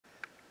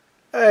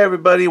Hey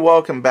everybody,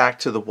 welcome back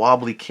to the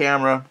wobbly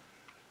camera.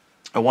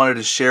 I wanted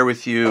to share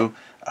with you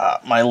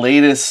my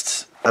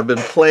latest I've been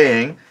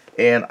playing,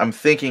 and I'm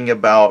thinking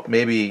about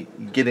maybe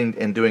getting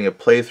and doing a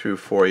playthrough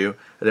for you.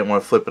 I didn't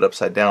want to flip it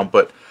upside down,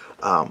 but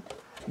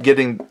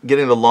getting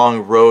the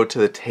long road to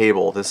the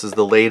table. This is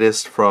the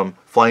latest from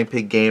Flying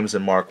Pig Games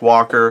and Mark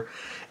Walker.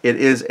 It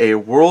is a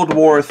World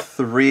War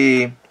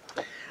III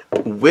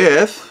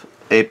with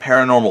a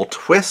paranormal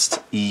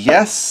twist.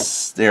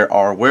 Yes, there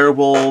are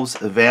werewolves,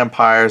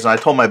 vampires, and I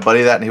told my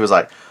buddy that, and he was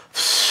like,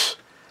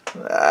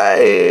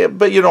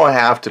 but you don't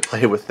have to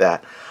play with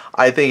that.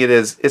 I think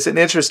it's an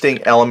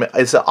interesting element.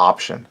 It's an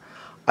option.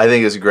 I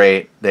think it's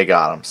great. They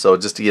got them. So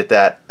just to get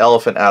that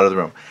elephant out of the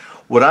room.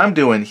 What I'm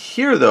doing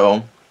here,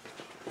 though,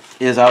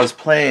 is I was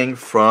playing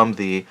from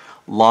the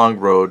Long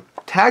Road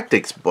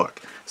Tactics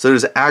book. So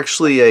there's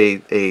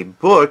actually a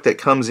book that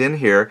comes in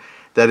here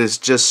that is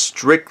just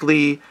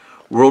strictly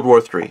World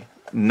War III.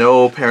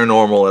 No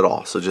paranormal at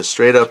all. So just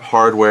straight up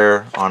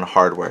hardware on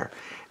hardware.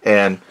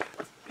 And,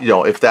 you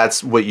know, if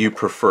that's what you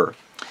prefer.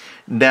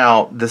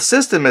 Now, the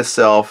system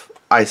itself,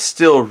 I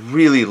still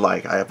really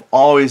like. I have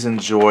always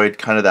enjoyed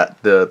kind of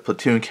the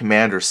Platoon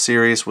Commander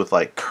series with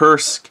like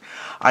Kursk.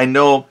 I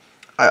know,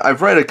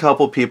 I've read a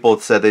couple people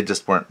that said they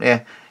just weren't,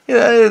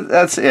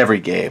 that's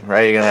every game,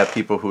 right? You're going to have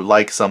people who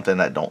like something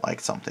that don't like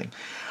something.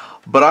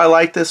 But I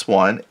like this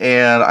one,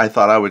 and I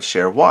thought I would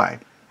share why.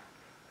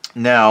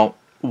 Now,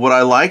 what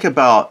I like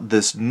about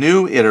this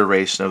new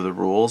iteration of the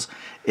rules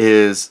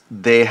is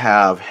they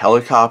have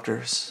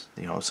helicopters,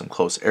 you know, some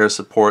close air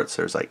supports.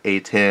 There's like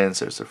A-10s,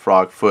 there's a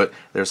Frogfoot,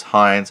 there's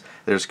Hinds,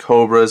 there's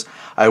Cobras.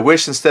 I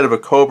wish instead of a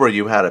Cobra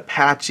you had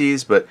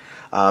Apaches, but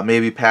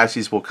maybe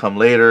Apaches will come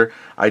later.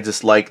 I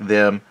just like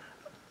them.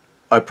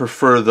 I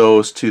prefer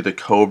those to the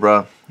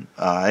Cobra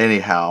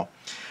anyhow.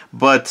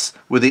 But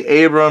with the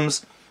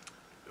Abrams,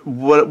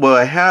 what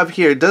I have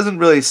here, it doesn't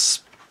really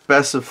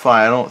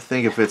specify. I don't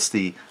think if it's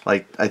the,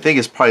 like, I think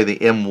it's probably the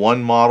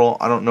M1 model.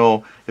 I don't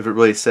know if it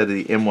really said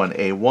the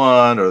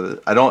M1A1 or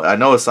the, I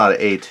know it's not an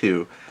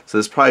A2, so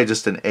it's probably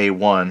just an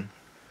A1.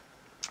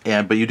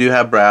 But you do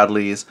have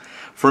Bradleys.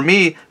 For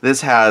me, this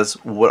has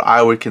what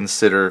I would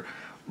consider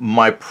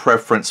my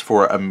preference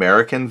for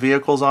American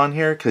vehicles on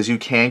here, because you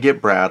can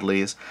get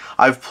Bradleys.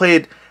 I've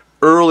played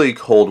early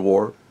Cold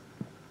War,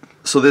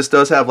 so this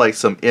does have like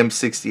some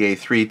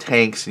M60A3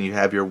 tanks, and you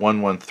have your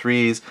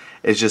 113s.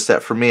 It's just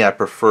that for me, I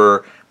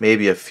prefer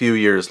maybe a few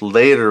years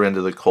later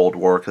into the Cold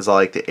War because I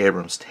like the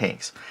Abrams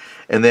tanks.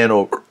 And then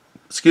over,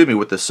 excuse me,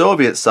 with the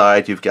Soviet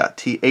side, you've got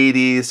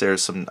T-80s.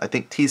 There's some, I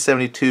think,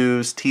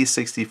 T-72s,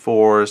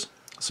 T-64s.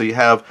 So you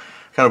have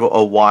kind of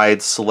a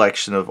wide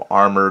selection of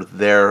armor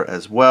there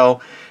as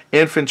well.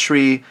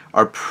 Infantry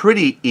are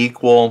pretty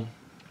equal,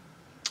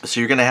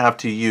 so you're going to have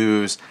to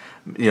use,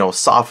 you know,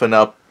 soften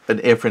up an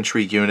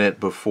infantry unit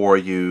before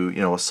you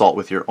assault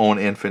with your own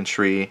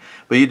infantry.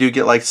 But you do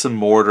get like some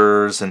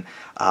mortars and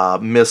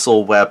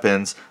missile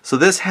weapons. So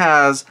this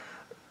has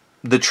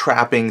the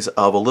trappings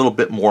of a little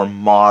bit more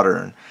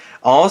modern.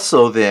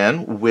 Also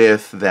then,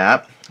 with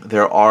that,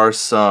 there are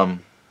some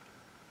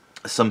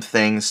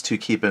things to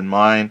keep in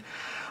mind.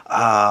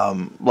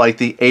 Like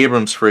the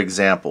Abrams, for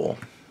example.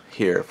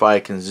 Here, if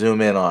I can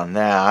zoom in on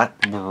that.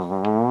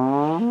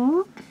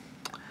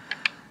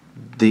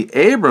 The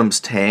Abrams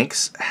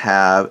tanks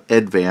have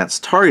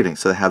advanced targeting,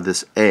 so they have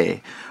this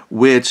A,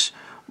 which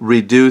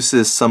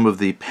reduces some of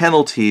the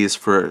penalties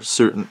for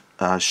certain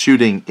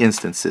shooting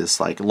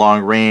instances, like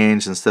long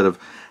range. Instead of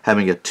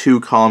having a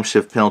 2-column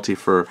shift penalty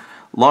for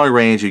long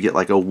range, you get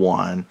like a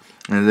 1,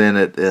 and then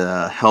it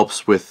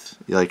helps with,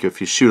 like,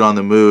 if you shoot on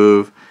the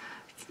move.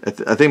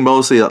 I think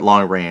mostly at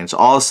long range.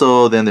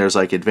 Also, then there's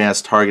like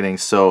advanced targeting,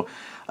 so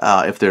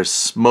if there's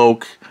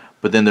smoke,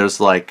 but then there's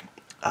like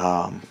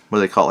what do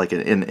they call it, like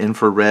an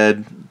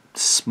infrared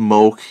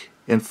smoke,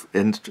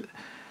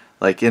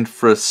 like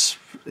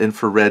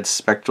infrared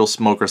spectral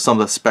smoke, or some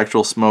of the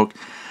spectral smoke.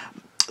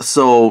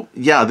 So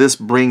yeah, this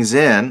brings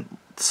in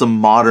some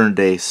modern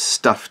day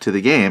stuff to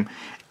the game,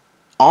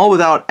 all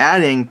without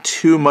adding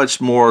too much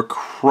more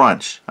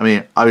crunch. I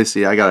mean,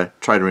 obviously I gotta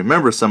try to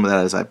remember some of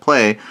that as I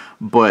play,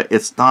 but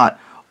it's not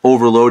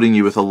overloading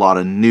you with a lot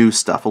of new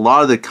stuff. A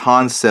lot of the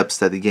concepts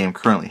that the game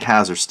currently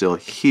has are still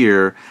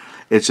here.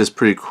 It's just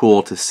pretty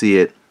cool to see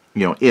it,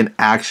 you know, in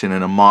action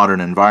in a modern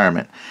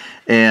environment.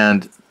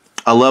 And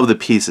I love the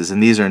pieces,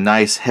 and these are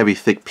nice, heavy,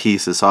 thick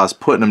pieces. So I was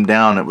putting them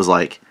down, and it was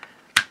like,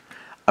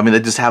 I mean, they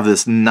just have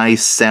this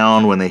nice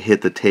sound when they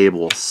hit the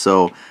table.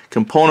 So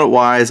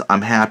component-wise,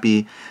 I'm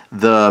happy.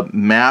 The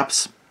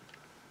maps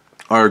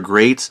are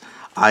great.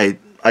 I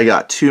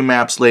got 2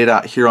 maps laid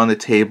out here on the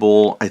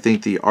table. I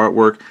think the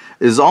artwork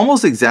is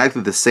almost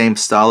exactly the same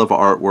style of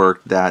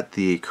artwork that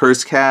the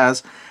Kursk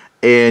has.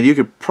 And you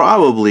could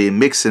probably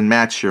mix and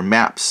match your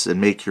maps and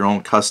make your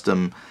own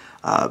custom.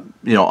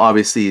 You know,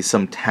 obviously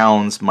some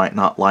towns might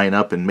not line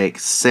up and make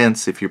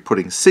sense if you're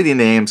putting city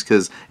names,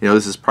 because, you know,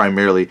 this is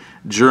primarily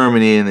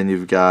Germany, and then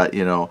you've got,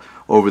 you know,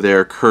 over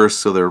there Kursk,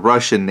 so they're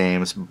Russian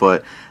names.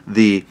 But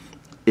the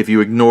if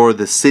you ignore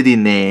the city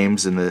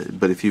names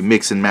but if you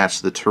mix and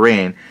match the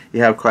terrain,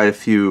 you have quite a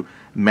few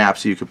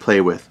maps you could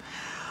play with.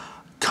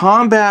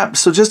 Combat,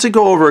 so just to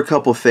go over a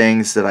couple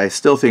things that I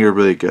still think are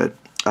really good.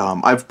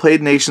 I've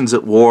played Nations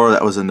at War.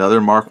 That was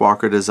another Mark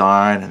Walker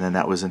design, and then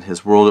that was in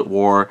his World at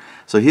War.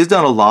 So he's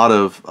done a lot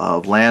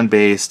of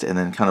land-based and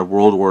then kind of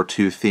World War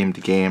II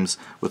themed games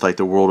with like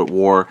the World at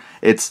War.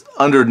 It's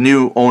under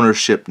new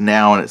ownership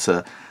now, and it's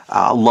a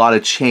lot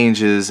of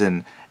changes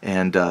and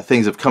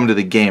things have come to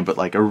the game. But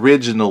like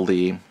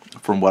originally,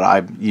 from what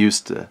I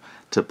used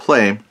to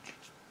play,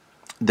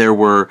 there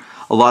were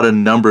a lot of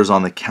numbers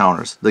on the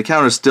counters. The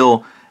counters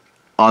still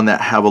on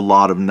that have a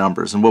lot of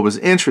numbers. And what was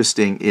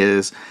interesting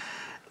is,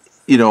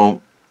 you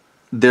know,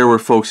 there were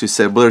folks who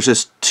said, well, there's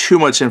just too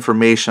much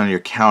information on your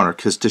counter,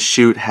 because to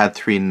shoot had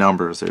 3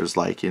 numbers. There's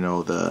like, you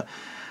know,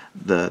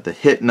 the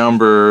hit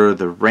number,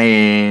 the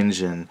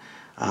range, and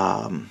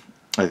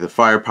like the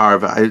firepower.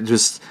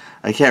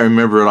 I can't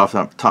remember it off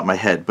the top of my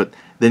head, but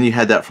then you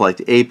had that for like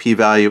the AP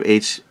value,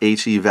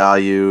 HE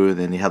value, and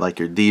then you had like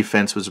your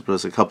defense, which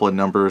was a couple of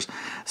numbers.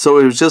 So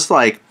it was just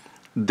like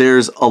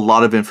there's a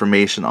lot of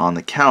information on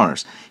the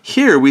counters.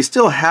 Here we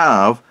still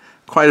have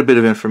quite a bit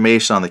of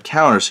information on the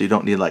counter, so you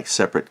don't need like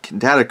separate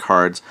data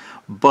cards.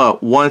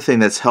 But one thing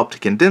that's helped to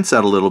condense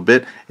that a little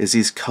bit is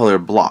these color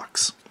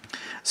blocks.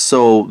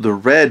 So the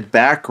red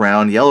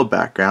background, yellow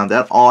background,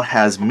 that all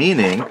has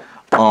meaning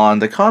on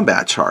the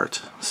combat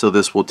chart. So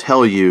this will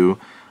tell you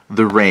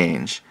the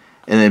range.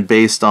 And then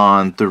based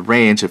on the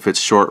range, if it's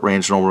short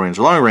range, normal range,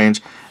 or long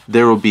range,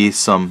 there will be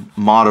some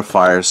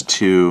modifiers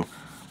to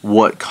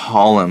what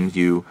column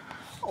you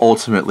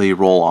ultimately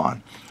roll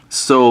on.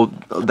 So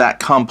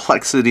that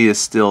complexity is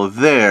still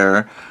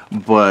there,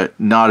 but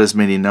not as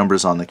many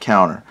numbers on the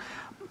counter,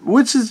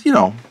 which is, you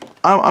know,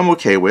 I'm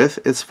okay with.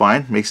 It's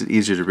fine. Makes it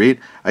easier to read.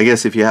 I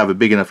guess if you have a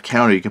big enough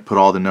counter, you can put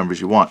all the numbers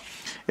you want.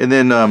 And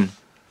then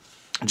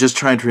just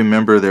trying to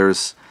remember,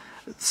 there's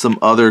some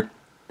other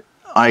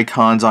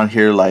icons on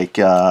here, like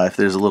if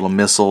there's a little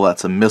missile,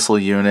 that's a missile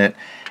unit.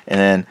 And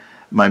then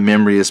my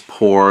memory is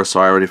poor, so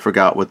I already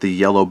forgot what the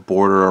yellow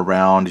border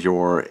around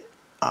your,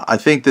 I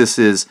think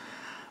this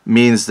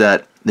means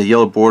that the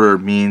yellow border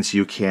means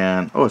you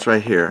can, oh, it's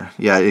right here.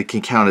 Yeah, it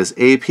can count as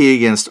AP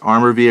against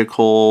armor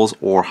vehicles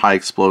or high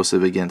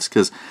explosive against,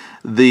 because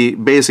the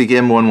basic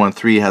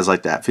M113 has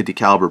like that 50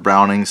 caliber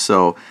Browning,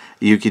 so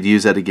you could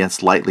use that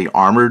against lightly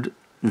armored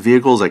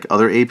vehicles like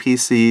other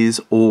APCs,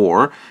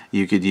 or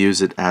you could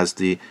use it as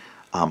the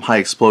high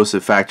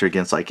explosive factor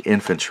against like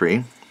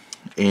infantry.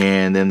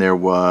 And then there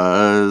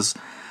was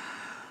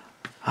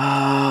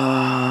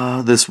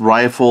this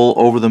rifle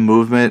over the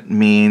movement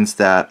means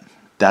that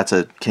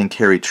can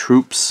carry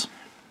troops.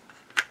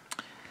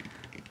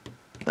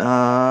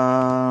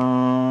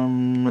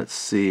 Let's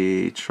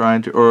see,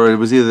 or it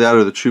was either that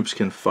or the troops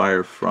can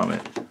fire from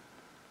it.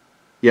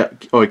 Yeah,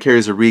 oh, it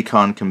carries a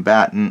recon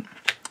combatant.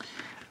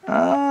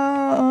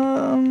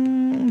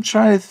 I'm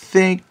trying to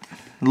think,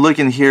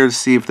 looking here to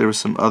see if there was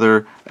some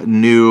other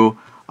new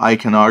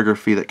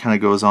iconography that kind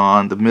of goes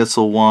on. The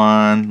missile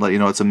one, like, you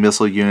know, it's a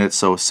missile unit,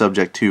 so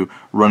subject to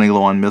running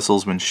low on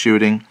missiles when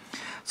shooting.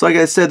 So like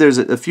I said, there's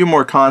a few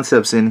more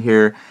concepts in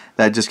here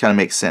that just kind of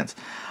make sense.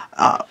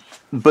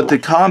 But the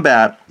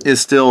combat is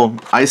still,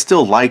 I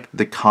still like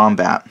the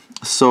combat.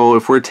 So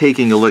if we're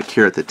taking a look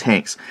here at the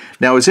tanks.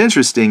 Now what's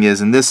interesting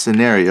is in this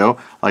scenario,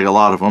 like a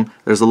lot of them,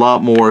 there's a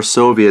lot more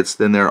Soviets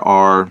than there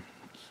are,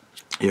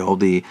 you know,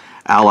 the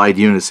Allied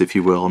units, if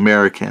you will,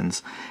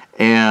 Americans.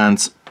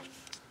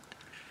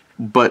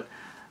 But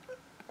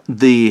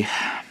this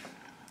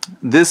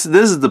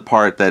is the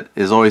part that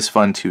is always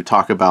fun to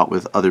talk about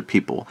with other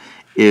people,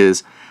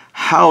 is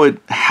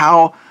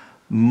how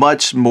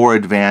much more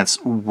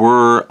advanced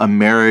were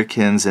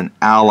Americans and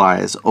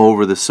allies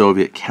over the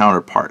Soviet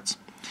counterparts.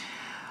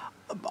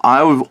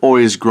 I've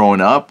always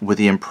grown up with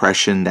the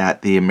impression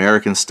that the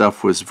American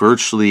stuff was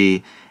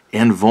virtually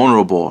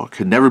invulnerable,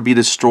 could never be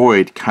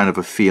destroyed kind of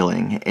a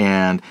feeling,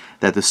 and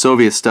that the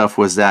Soviet stuff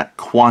was that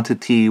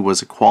quantity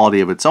was a quality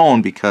of its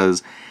own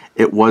because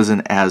it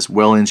wasn't as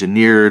well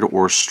engineered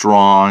or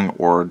strong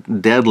or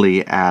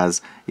deadly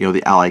as, you know,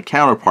 the Allied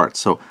counterparts,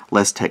 so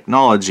less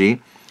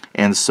technology,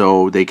 and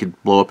so they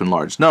could blow up in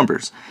large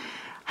numbers.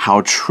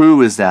 How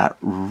true is that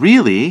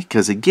really?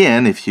 Because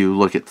again, if you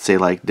look at, say,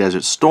 like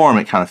Desert Storm,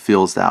 it kind of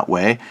feels that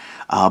way.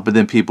 But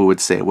then people would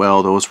say,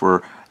 well, those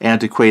were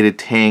antiquated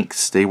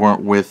tanks. They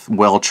weren't with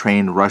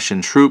well-trained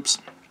Russian troops.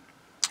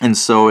 And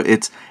so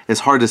it's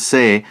hard to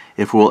say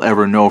if we'll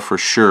ever know for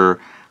sure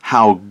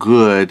how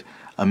good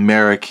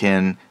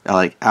American,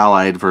 like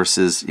Allied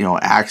versus, you know,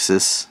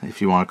 Axis,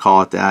 if you want to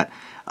call it that,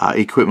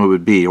 equipment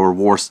would be, or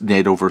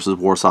NATO versus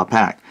Warsaw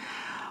Pact.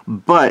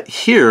 But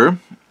here,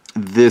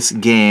 this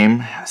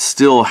game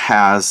still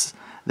has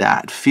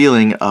that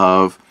feeling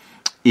of,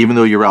 even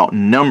though you're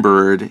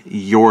outnumbered,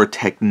 your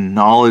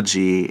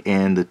technology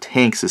and the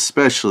tanks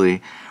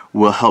especially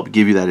will help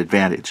give you that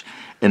advantage.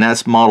 And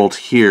that's modeled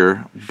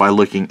here by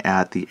looking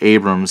at the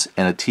Abrams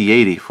and a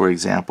T-80, for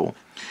example.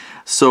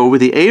 So with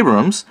the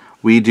Abrams,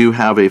 we do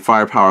have a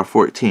firepower of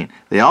 14.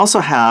 They also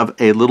have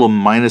a little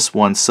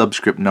 -1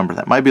 subscript number.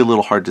 That might be a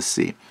little hard to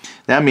see.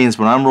 That means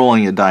when I'm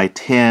rolling a die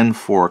 10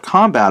 for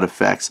combat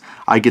effects,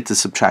 I get to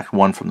subtract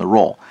 1 from the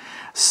roll.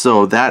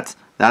 So that's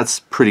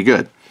pretty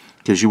good,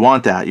 because you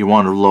want that. You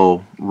want a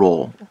low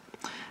roll.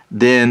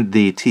 Then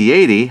the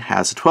T-80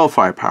 has a 12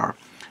 firepower.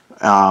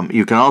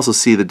 You can also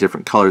see the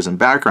different colors and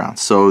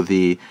backgrounds. So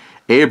the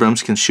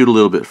Abrams can shoot a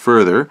little bit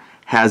further,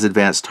 has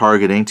advanced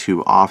targeting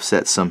to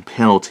offset some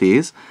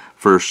penalties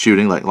for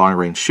shooting, like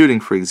long-range shooting,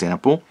 for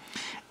example.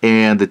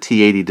 And the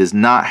T-80 does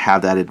not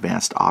have that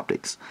advanced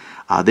optics.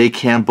 They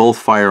can both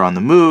fire on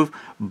the move,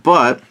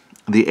 but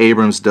the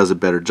Abrams does a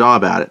better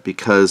job at it,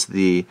 because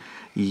the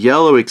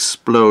yellow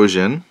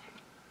explosion,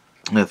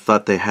 I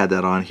thought they had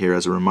that on here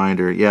as a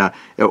reminder. Yeah,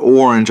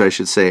 orange, I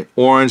should say.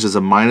 Orange is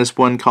a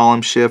 -1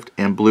 column shift,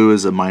 and blue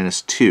is a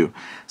 -2.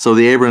 So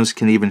the Abrams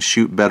can even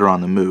shoot better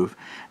on the move.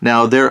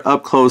 Now, their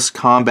up-close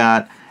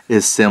combat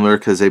is similar,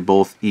 because they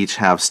both each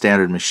have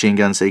standard machine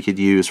guns they could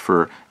use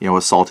for,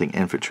 assaulting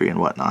infantry and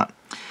whatnot.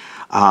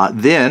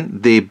 Then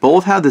they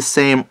both have the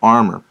same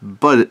armor,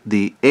 but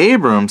the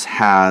Abrams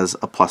has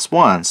a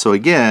 +1. So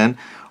again,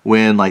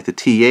 when like the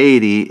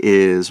T-80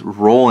 is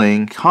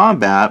rolling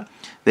combat,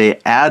 they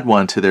add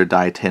 1 to their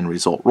die 10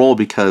 result roll,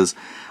 because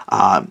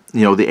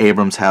the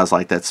Abrams has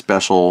like that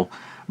special,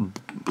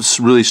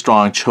 really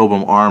strong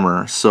Chobham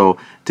armor. So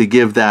to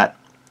give that,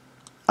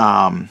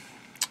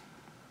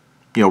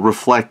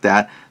 reflect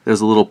that,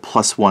 there's a little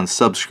 +1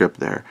 subscript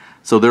there.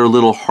 So they're a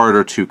little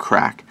harder to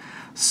crack.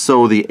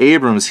 So the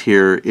Abrams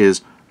here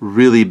is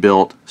really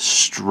built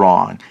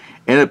strong,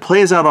 and it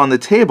plays out on the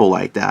table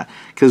like that,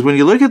 because when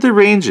you look at the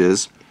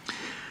ranges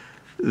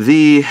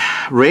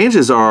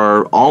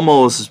are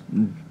almost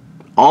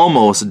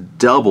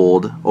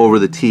doubled over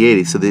the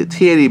T-80. So the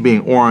T-80,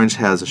 being orange,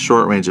 has a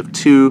short range of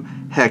 2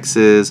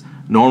 hexes,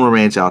 normal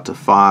range out to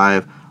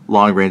 5,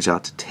 long range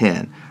out to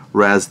 10.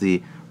 Whereas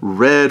the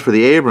red for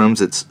the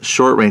Abrams, its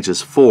short range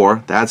is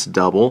 4, that's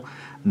double.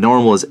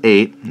 Normal is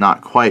 8,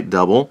 not quite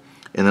double.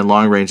 And then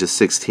long range is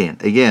 16.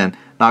 Again,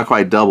 not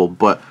quite double,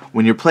 but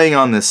when you're playing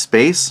on this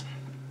space,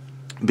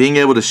 being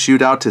able to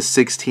shoot out to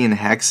 16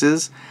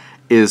 hexes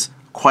is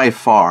quite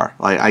far.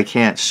 Like, I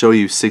can't show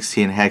you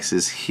 16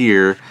 hexes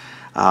here,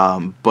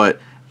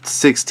 but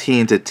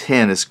 16 to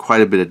 10 is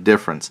quite a bit of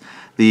difference.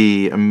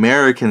 The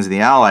Americans and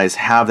the Allies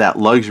have that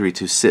luxury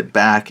to sit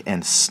back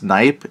and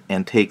snipe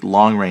and take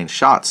long-range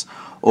shots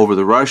over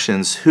the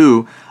Russians,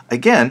 who,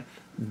 again,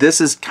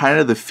 this is kind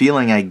of the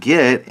feeling I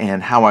get,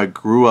 and how I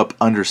grew up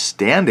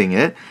understanding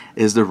it,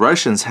 is the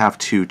Russians have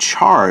to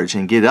charge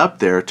and get up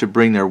there to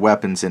bring their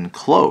weapons in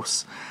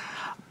close.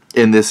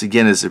 And this,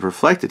 again, is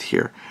reflected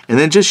here. And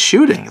then just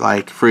shooting.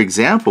 Like, for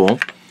example,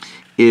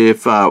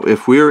 if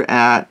we're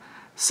at,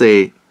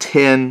 say,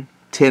 10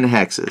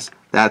 hexes,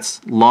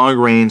 that's long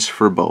range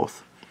for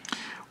both.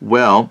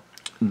 Well,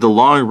 the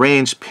long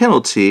range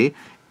penalty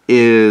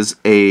is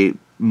a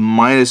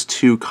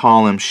 -2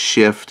 column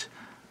shift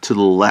to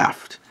the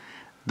left.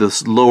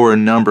 This lower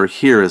number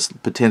here is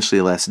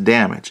potentially less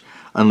damage.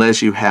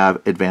 Unless you have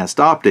advanced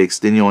optics,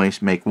 then you only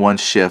make 1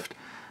 shift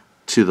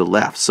to the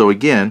left. So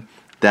again,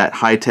 that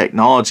high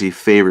technology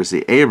favors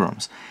the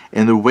Abrams.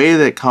 And the way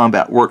that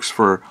combat works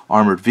for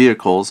armored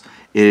vehicles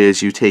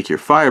is you take your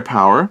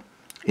firepower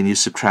and you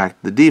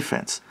subtract the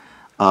defense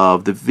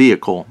of the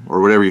vehicle or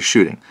whatever you're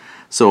shooting.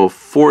 So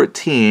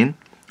 14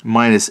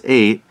 minus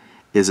 8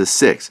 is a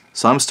 6.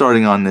 So I'm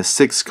starting on this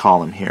 6th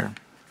column here.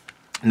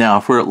 Now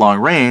if we're at long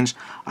range,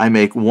 I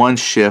make 1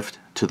 shift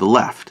to the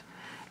left.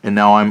 And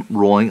now I'm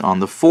rolling on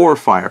the 4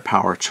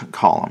 firepower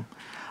column.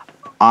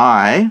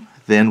 I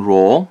then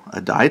roll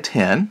a die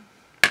 10.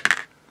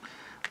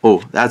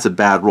 Oh, that's a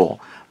bad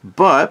roll.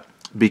 But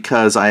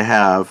because I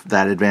have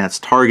that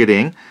advanced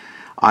targeting,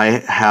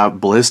 I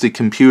have ballistic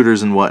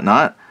computers and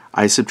whatnot,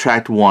 I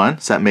subtract 1,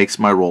 so that makes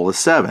my roll a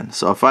 7.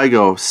 So if I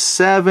go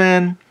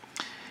 7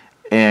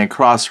 and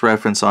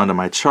cross-reference onto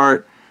my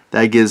chart,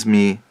 that gives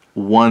me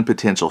 1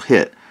 potential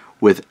hit.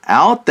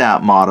 Without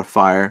that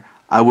modifier,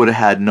 I would have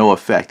had no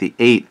effect. The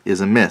 8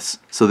 is a miss.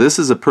 So this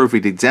is a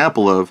perfect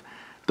example of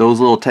those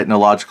little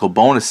technological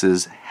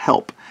bonuses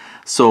help.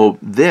 So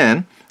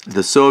then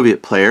the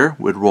Soviet player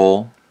would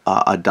roll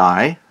a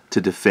die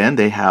to defend.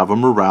 They have a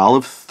morale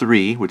of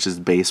 3, which is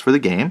base for the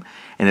game.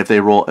 And if they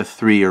roll a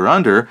 3 or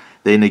under,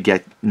 they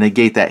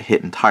negate that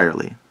hit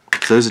entirely.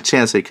 So there's a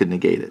chance they could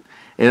negate it.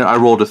 And I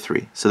rolled a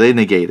 3, so they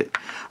negate it.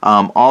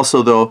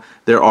 Also, though,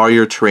 there are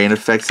your terrain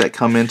effects that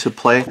come into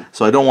play,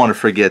 so I don't want to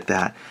forget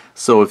that.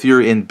 So if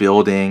you're in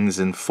buildings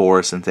and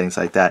forests and things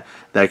like that,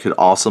 that could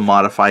also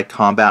modify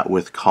combat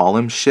with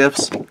column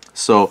shifts.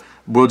 So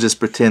we'll just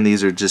pretend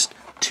these are just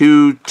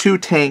two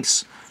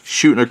tanks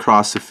shooting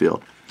across the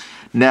field.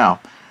 Now,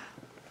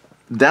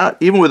 that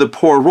even with a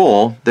poor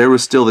roll, there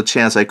was still the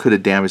chance I could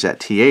have damaged that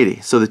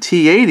T-80. So the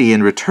T-80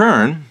 in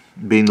return,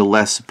 being the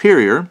less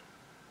superior,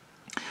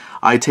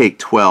 I take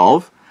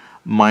 12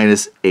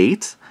 minus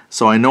 8.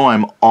 So I know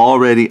I'm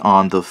already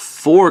on the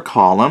 4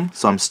 column,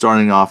 so I'm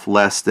starting off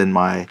less than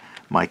my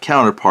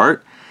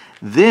counterpart.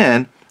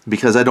 Then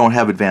because I don't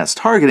have advanced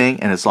targeting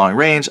and it's long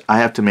range, I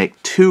have to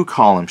make 2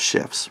 column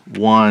shifts.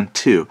 1,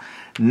 2.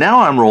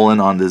 Now I'm rolling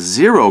on the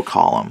 0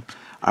 column.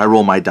 I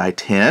roll my die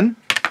 10,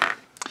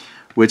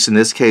 which in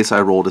this case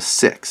I rolled a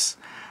 6.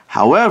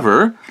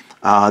 However,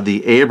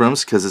 the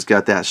Abrams, because it's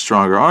got that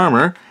stronger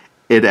armor,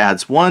 it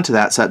adds 1 to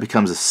that, so that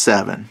becomes a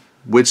 7,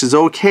 which is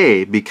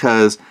okay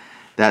because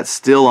that's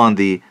still on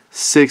the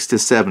 6 to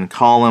 7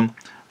 column,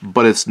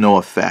 but it's no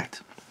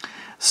effect.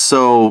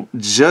 So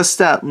just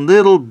that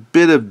little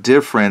bit of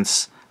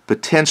difference,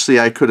 potentially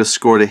I could have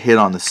scored a hit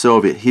on the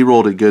Soviet. He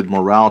rolled a good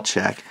morale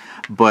check,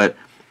 but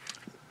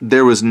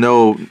there was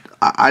no,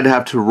 I'd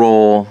have to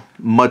roll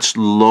much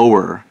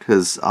lower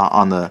because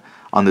on the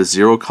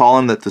 0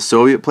 column that the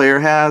Soviet player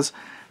has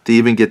to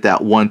even get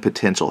that 1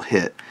 potential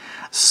hit.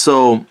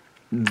 So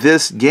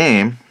this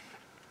game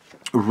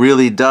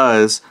really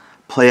does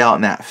play out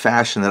in that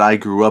fashion that I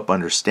grew up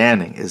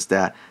understanding, is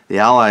that the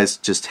Allies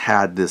just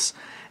had this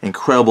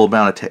incredible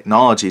amount of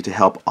technology to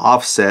help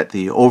offset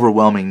the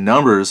overwhelming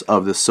numbers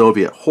of the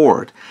Soviet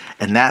horde.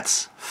 And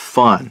that's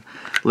fun.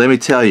 Let me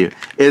tell you,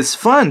 it's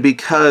fun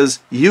because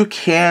you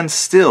can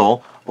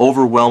still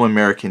overwhelm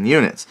American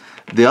units.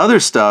 The other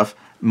stuff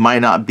might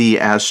not be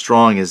as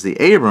strong as the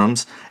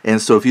Abrams,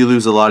 and so if you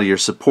lose a lot of your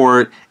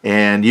support,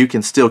 and you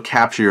can still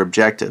capture your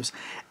objectives.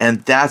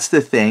 And that's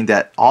the thing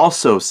that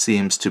also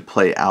seems to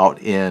play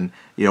out in,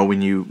 you know,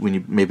 when you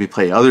maybe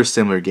play other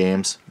similar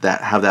games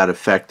that have that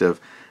effect of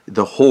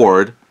the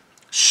horde.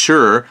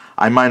 Sure,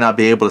 I might not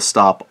be able to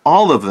stop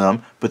all of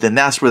them, but then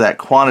that's where that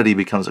quantity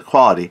becomes a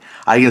quality.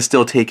 I can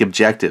still take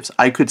objectives.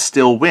 I could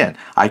still win.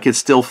 I could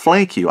still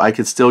flank you. I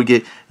could still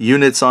get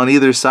units on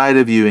either side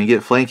of you and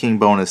get flanking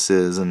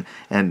bonuses and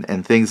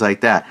things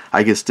like that.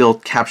 I could still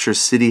capture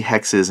city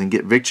hexes and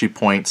get victory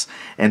points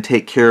and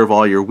take care of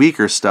all your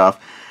weaker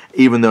stuff,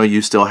 even though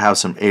you still have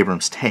some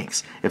Abrams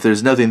tanks. If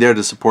there's nothing there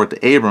to support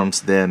the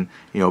Abrams, then,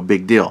 you know,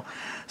 big deal.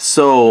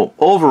 So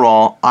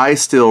overall, I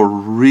still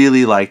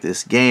really like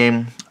this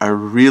game. I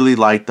really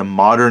like the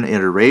modern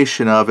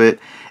iteration of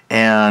it,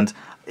 and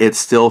it's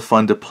still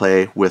fun to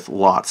play with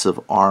lots of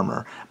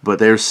armor. But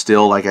there's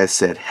still, like I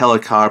said,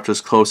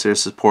 helicopters, close air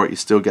support. You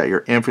still got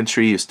your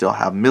infantry. You still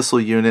have missile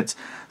units.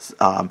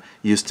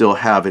 You still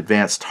have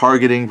advanced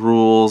targeting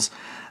rules,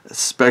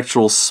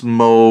 spectral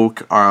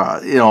smoke.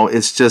 You know,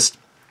 it's just,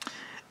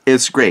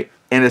 it's great.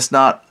 And it's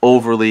not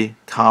overly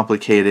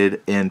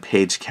complicated in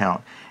page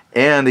count.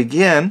 And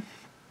again,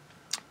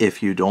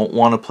 if you don't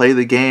want to play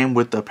the game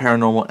with the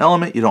paranormal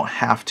element, you don't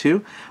have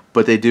to,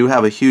 but they do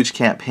have a huge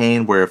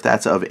campaign where if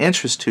that's of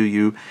interest to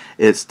you,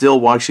 it still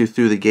walks you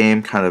through the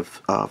game kind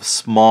of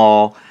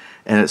small,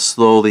 and it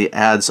slowly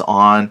adds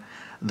on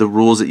the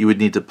rules that you would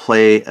need to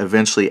play,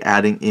 eventually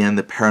adding in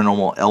the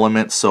paranormal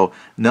element. So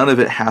none of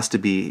it has to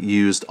be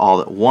used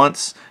all at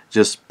once.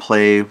 Just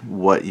play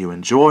what you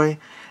enjoy.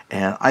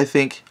 And I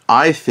think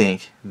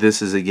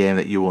this is a game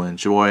that you will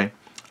enjoy.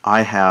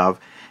 I have.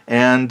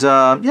 And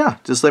yeah,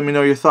 just let me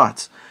know your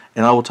thoughts.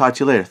 And I will talk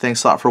to you later.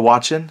 Thanks a lot for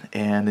watching,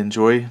 and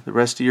enjoy the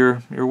rest of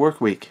your work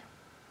week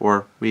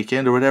or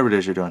weekend or whatever it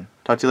is you're doing.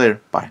 Talk to you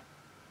later. Bye.